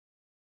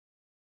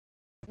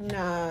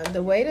Nah,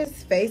 the way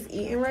this face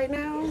eating right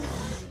now.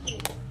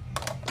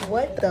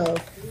 What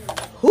the?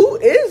 Who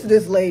is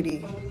this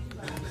lady?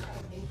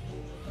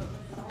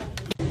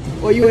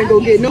 Or you ain't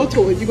gonna get no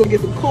toys. You gonna get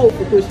some cold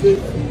for Christmas.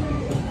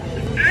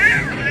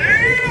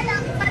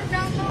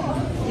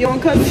 You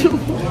don't cut too.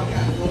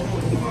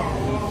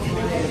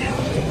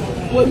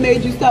 What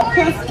made you stop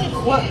cussing?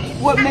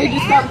 What made you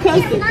stop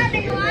cussing?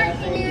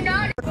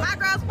 My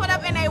girls put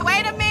up in a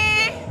wait a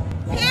minute.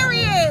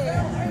 Period.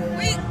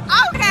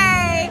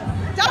 Okay.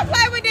 Don't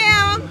play with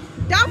them.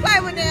 Don't play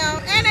with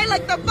them. And they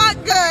look the fuck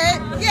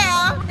good.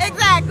 Yeah,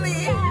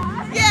 exactly.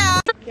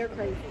 Yeah. You're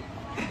crazy.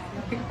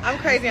 I'm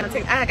crazy on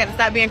TikTok. I gotta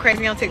stop being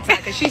crazy on TikTok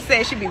because she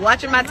said she'd be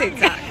watching my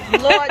TikTok.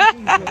 Lord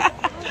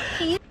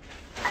Jesus.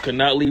 Could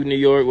not leave New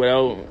York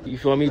without, you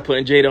feel me,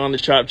 putting Jayda on the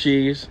chopped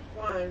cheese.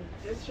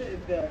 This shit is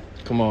good.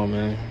 Come on,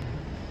 man.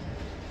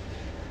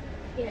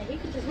 Yeah, he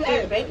could just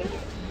put bacon.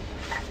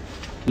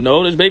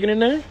 No, there's bacon in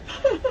there?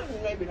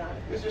 Maybe not.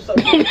 It's just so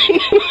good.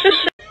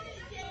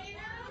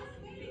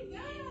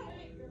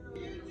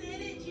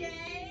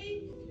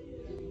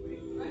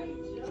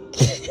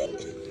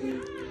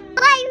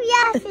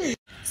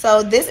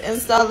 So this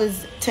install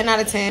is 10 out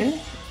of 10.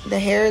 The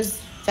hair is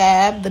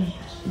fab. The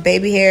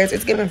baby hairs,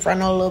 it's giving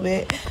frontal a little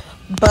bit.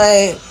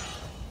 But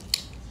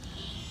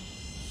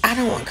I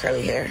don't want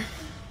curly hair.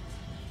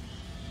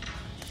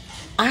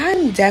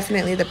 I'm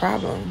definitely the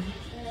problem.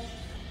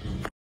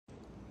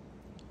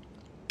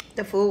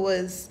 The food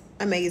was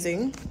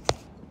amazing.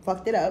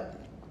 Fucked it up.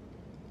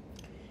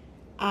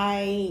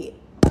 I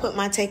put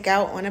my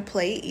takeout on a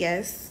plate.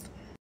 Yes.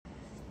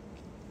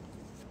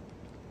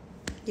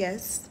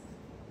 Yes.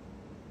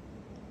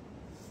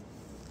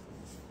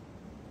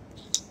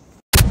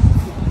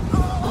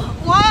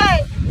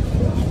 What?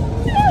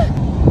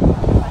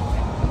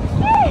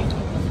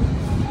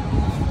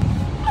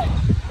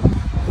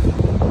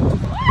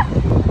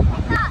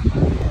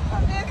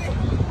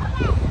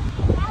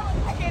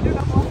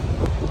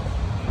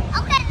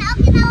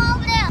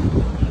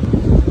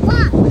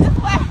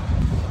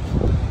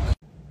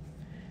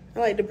 I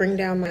like to bring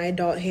down my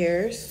adult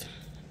hairs.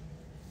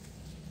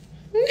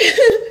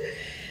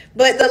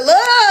 But the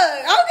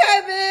look,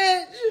 okay,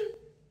 bitch.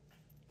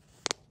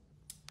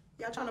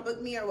 Y'all trying to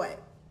book me or what?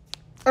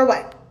 Or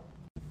what?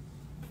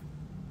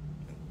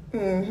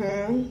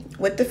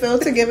 With the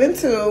filter given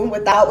too.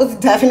 Without was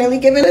definitely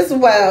given as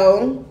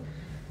well.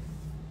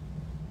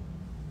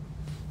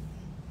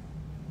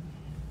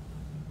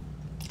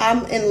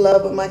 I'm in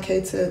love with my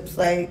K-tips.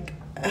 Like,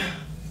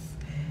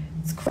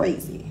 it's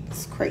crazy.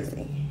 It's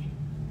crazy.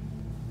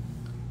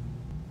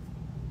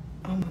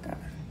 Oh my God.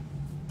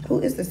 Who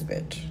is this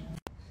bitch?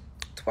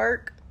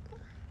 Twerk.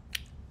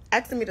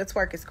 Asking me to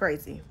twerk is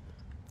crazy.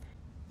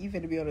 You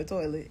finna be on the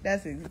toilet.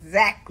 That's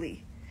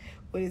exactly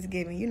what it's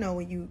giving. You know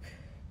when you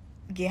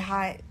get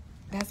hot,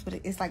 that's what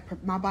it's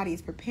like. My body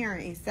is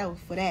preparing itself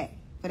for that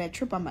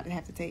trip I'm about to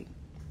have to take.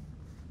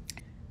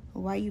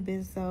 Why you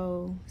been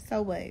so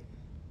what?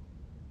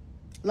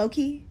 Low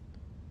key?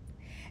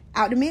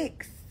 Out the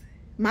mix?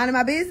 Minding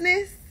my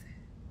business?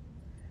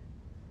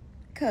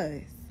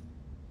 Cause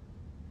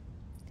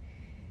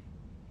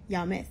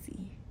y'all messy.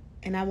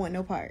 And I want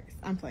no parts.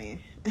 I'm playing.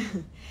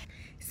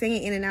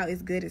 Singing In and Out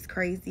is good. It's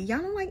crazy. Y'all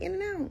don't like In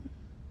and Out?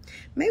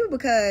 Maybe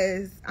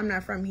because I'm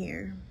not from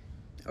here.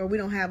 Or we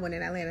don't have one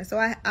in Atlanta. So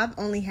I've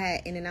only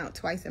had In and Out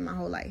twice in my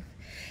whole life.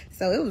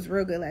 So it was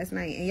real good last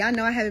night. And y'all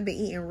know I haven't been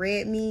eating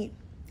red meat.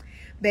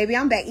 Baby,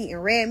 I'm back eating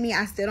red meat.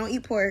 I still don't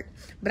eat pork.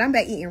 But I'm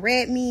back eating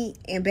red meat.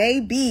 And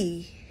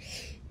baby,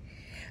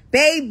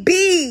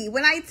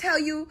 when I tell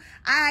you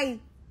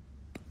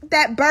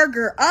that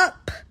burger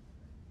up,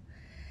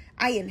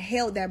 I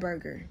inhaled that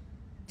burger.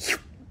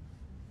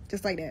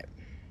 Just like that.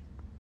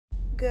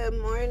 Good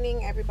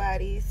morning,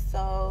 everybody.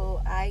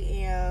 So I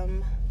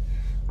am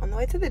on the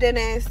way to the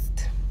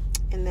dentist.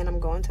 And then I'm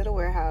going to the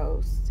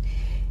warehouse.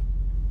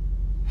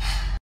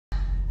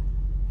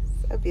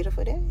 It's a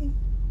beautiful day.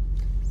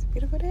 It's a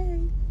beautiful day.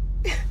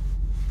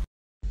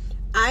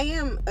 I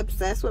am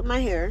obsessed with my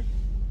hair.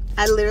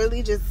 I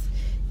literally just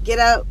get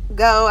up,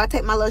 go. I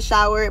take my little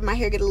shower. My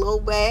hair get a little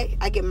wet.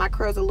 I get my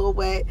curls a little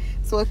wet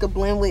so it could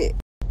blend with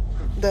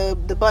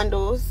the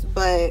bundles.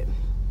 But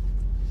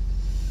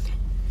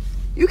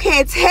you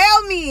can't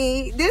tell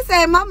me this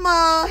ain't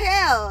my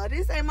hair.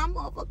 This ain't my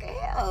motherfucking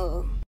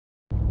hair.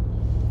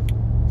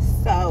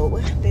 So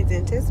the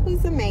dentist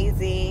was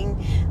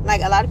amazing.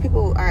 Like, a lot of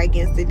people are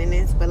against the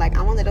dentist, but like,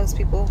 I'm one of those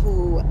people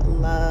who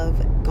love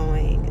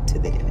going to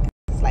the dentist.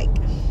 Like,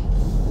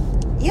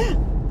 yeah,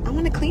 I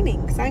want a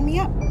cleaning. Sign me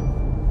up.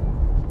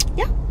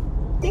 Yeah,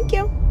 thank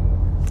you.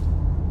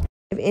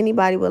 If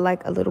anybody would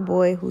like a little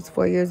boy who's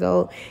 4 years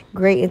old,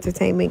 great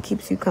entertainment,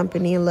 keeps you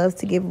company, and loves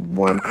to give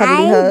warm,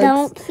 cuddly hugs. I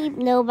don't keep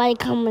nobody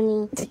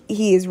company.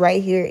 He is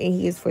right here, and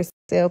he is for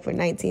sale for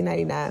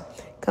 $19.99.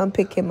 Come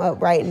pick him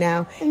up right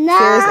now. No,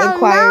 Serious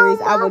inquiries.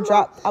 no,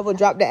 I will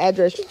drop the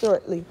address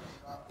shortly.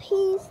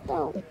 Please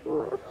don't.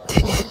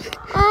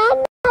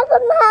 I'm not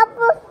gonna have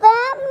a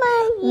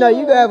family. No,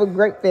 you gonna have a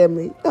great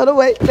family. Hold on,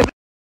 wait.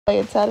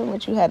 Tell them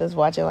what you had us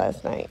watching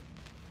last night.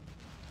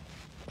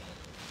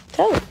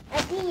 Tell it.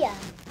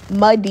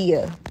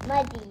 Medea.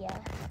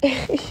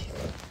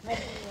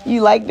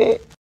 You liked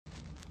it?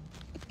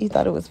 You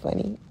thought it was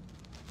funny?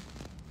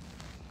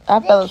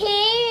 The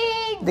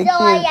kids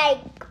are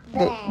like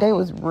bad. They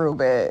was real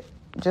bad.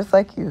 Just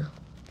like you.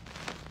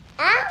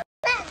 I'm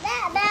not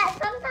that bad.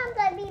 Sometimes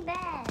I be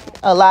bad.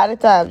 A lot of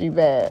times you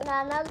bad.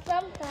 No,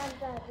 sometimes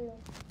I do.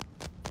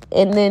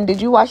 And then did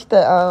you watch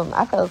the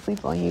I fell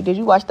asleep on you. Did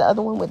you watch the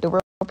other one with the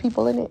real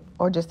people in it?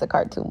 Or just the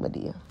cartoon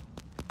Medea?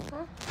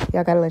 Huh?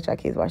 Y'all gotta let y'all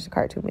kids watch the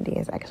cartoon Medea.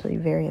 It's actually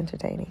very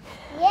entertaining.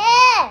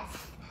 Yes.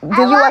 Did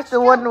you watch the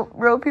one with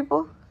real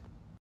people?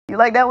 You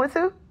like that one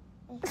too?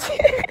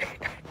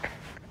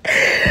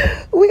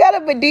 We got a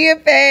Medea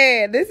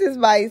fan. This is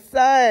my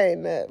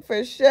son,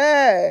 for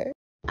sure.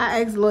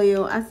 I asked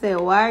Loyal, I said,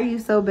 why are you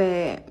so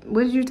bad?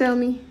 What did you tell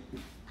me?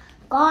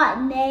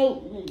 God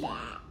made me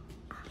that.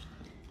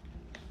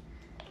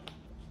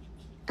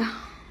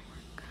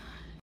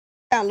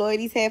 Lloyd,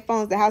 these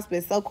headphones, the house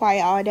been so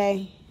quiet all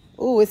day.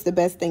 Ooh, it's the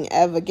best thing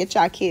ever. Get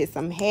y'all kids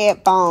some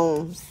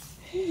headphones.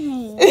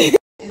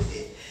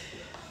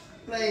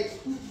 Like,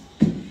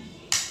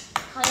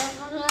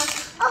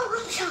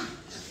 oh,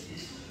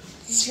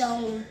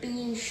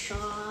 zombie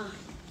shot.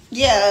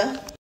 yeah.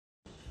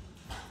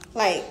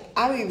 Like,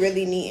 I be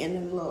really needing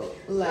them little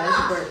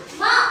last break.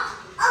 Mom,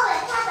 pop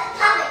it.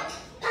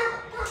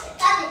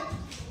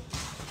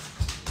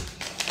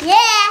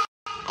 Yeah,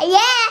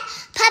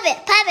 pop it.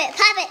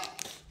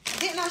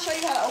 Didn't I show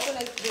you how to open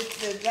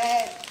the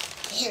bag?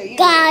 Here, you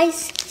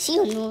Guys, she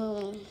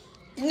annoying.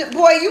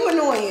 Boy, you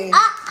annoying.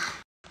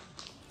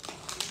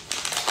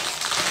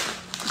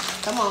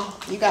 Come on,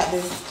 you got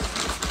this.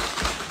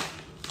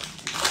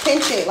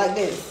 Pinch it like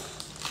this.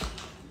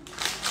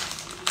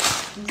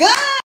 Good.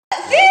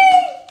 See?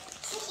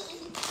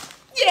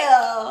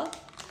 Yeah.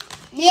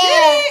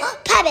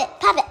 Pop it.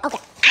 Okay.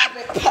 Pop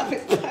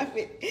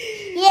it.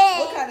 Yeah.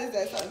 What kind is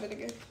that? Salt and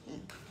vinegar?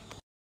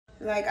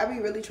 Like, I be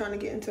really trying to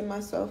get into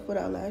myself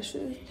without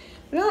lashes.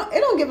 No,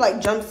 it don't give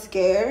like jump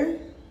scare,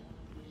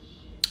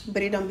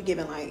 but it don't be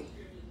giving like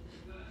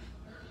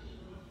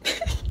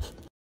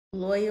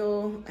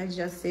Loyal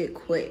adjusted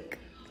quick.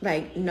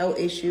 Like, no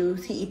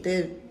issues. He eat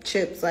the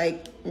chips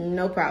like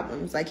no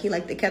problems. Like, he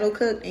like the kettle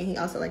cooked and he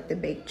also like the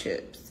baked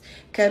chips.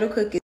 Kettle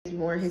cook is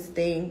more his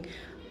thing.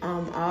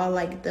 All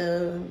like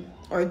the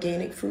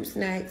organic fruit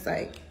snacks,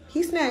 like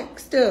he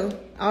snacks still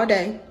all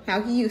day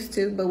how he used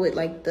to, but with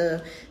like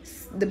the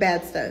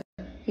bad stuff.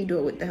 He do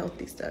it with the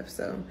healthy stuff.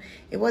 So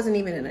it wasn't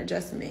even an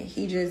adjustment.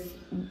 He just,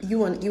 you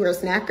were a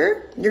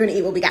snacker, you're gonna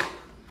eat what we got.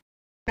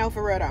 No,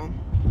 for real though.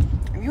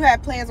 If you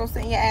have plans on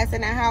sitting your ass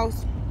in that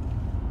house,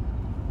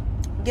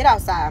 get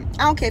outside.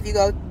 I don't care if you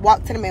go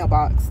walk to the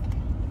mailbox.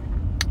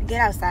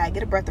 Get outside,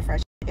 get a breath of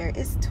fresh air.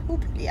 It's too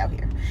pretty out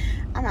here.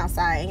 I'm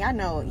outside, and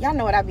y'all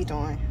know what I be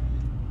doing.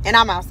 And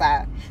I'm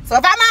outside. So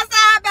if I'm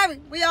outside,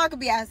 baby, we all could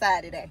be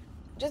outside today.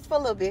 Just for a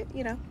little bit,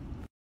 you know.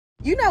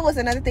 You know what's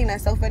another thing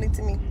that's so funny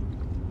to me?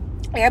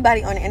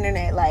 Everybody on the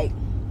internet like,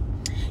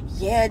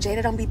 yeah,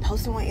 Jayda don't be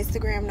posting on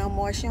Instagram no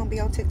more. She don't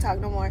be on TikTok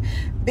no more.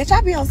 Bitch,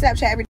 I be on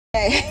Snapchat every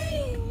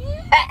day.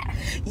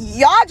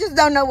 Y'all just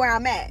don't know where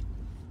I'm at.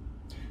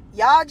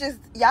 Y'all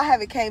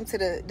haven't came to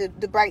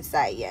the bright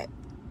side yet.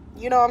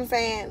 You know what I'm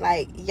saying?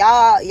 Like,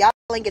 y'all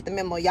ain't get the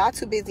memo. Y'all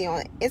too busy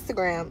on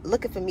Instagram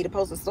looking for me to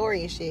post a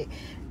story and shit.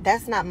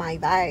 That's not my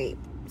vibe.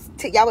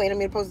 Y'all waiting on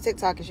me to post a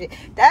TikTok and shit.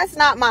 That's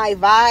not my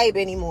vibe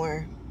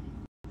anymore.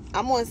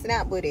 I'm on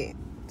Snap with it.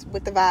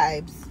 With the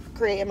vibes.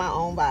 Creating my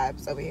own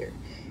vibes over here.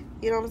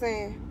 You know what I'm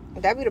saying?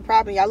 That be the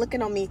problem. Y'all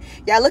looking on me.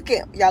 Y'all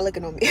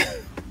looking on me.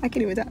 I can't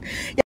even talk.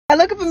 Y'all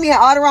looking for me in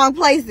all the wrong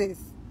places.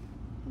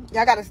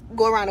 Y'all gotta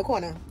go around the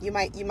corner. You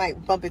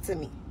might bump into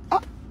me.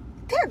 Oh,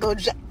 there go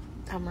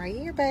I'm right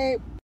here,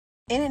 babe.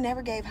 And it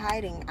never gave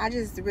hiding. I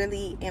just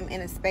really am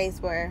in a space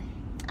where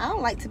I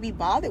don't like to be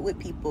bothered with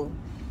people.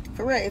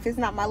 For real, if it's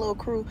not my little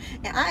crew.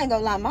 And I ain't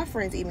gonna lie, my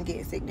friends even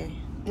getting sick then.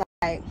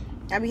 Like,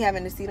 I be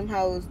having to see them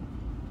hoes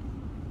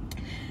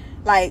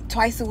like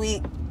twice a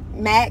week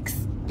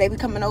max. They be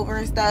coming over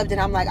and stuff. Then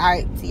I'm like, all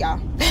right, see y'all.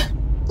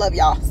 Love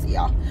y'all. See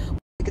y'all.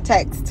 We could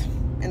text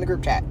in the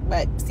group chat,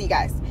 but see you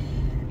guys.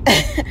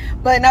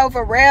 But no,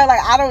 for real,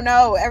 like, I don't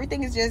know.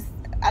 Everything is just,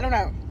 I don't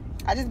know.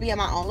 I just be in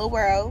my own little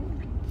world.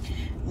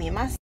 Me and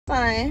my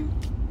son.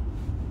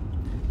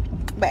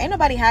 But ain't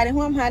nobody hiding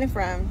who I'm hiding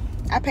from.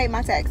 I paid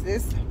my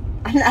taxes.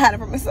 I'm not hiding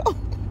from a soul.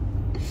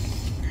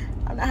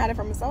 I'm not hiding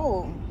from a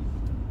soul.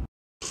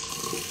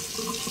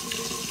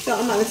 So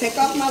I'm gonna take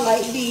off my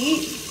light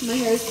bead. My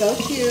hair is so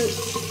cute.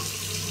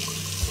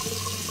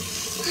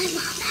 My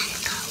mom gotta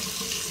go.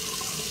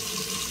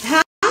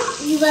 Huh?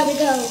 You gotta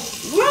go.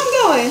 Where I'm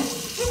going?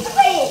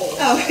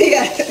 Oh,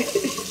 yeah.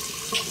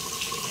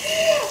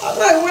 I'm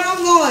like, where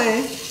I'm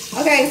going?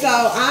 Okay, so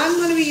I'm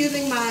gonna be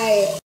using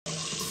my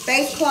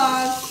face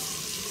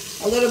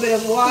cloth, a little bit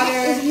of water.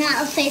 That is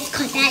not a face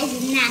cloth. That is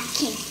a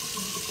napkin.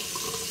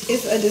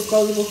 It's a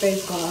disposable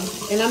face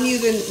cloth, and I'm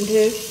using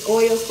this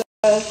oil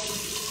stuff.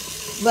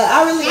 But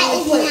I really that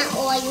only is put. Not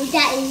oil.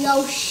 That is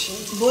lotion.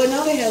 Boy,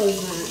 no, the hell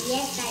is not.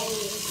 Yes, that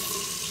is.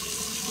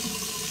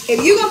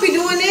 If you gonna be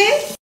doing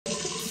this,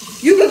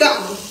 you can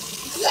go.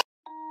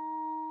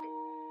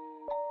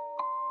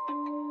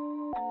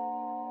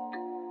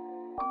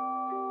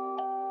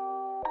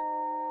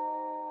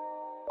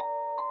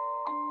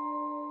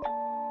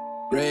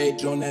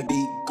 Rage on that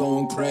beat,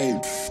 going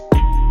crazy.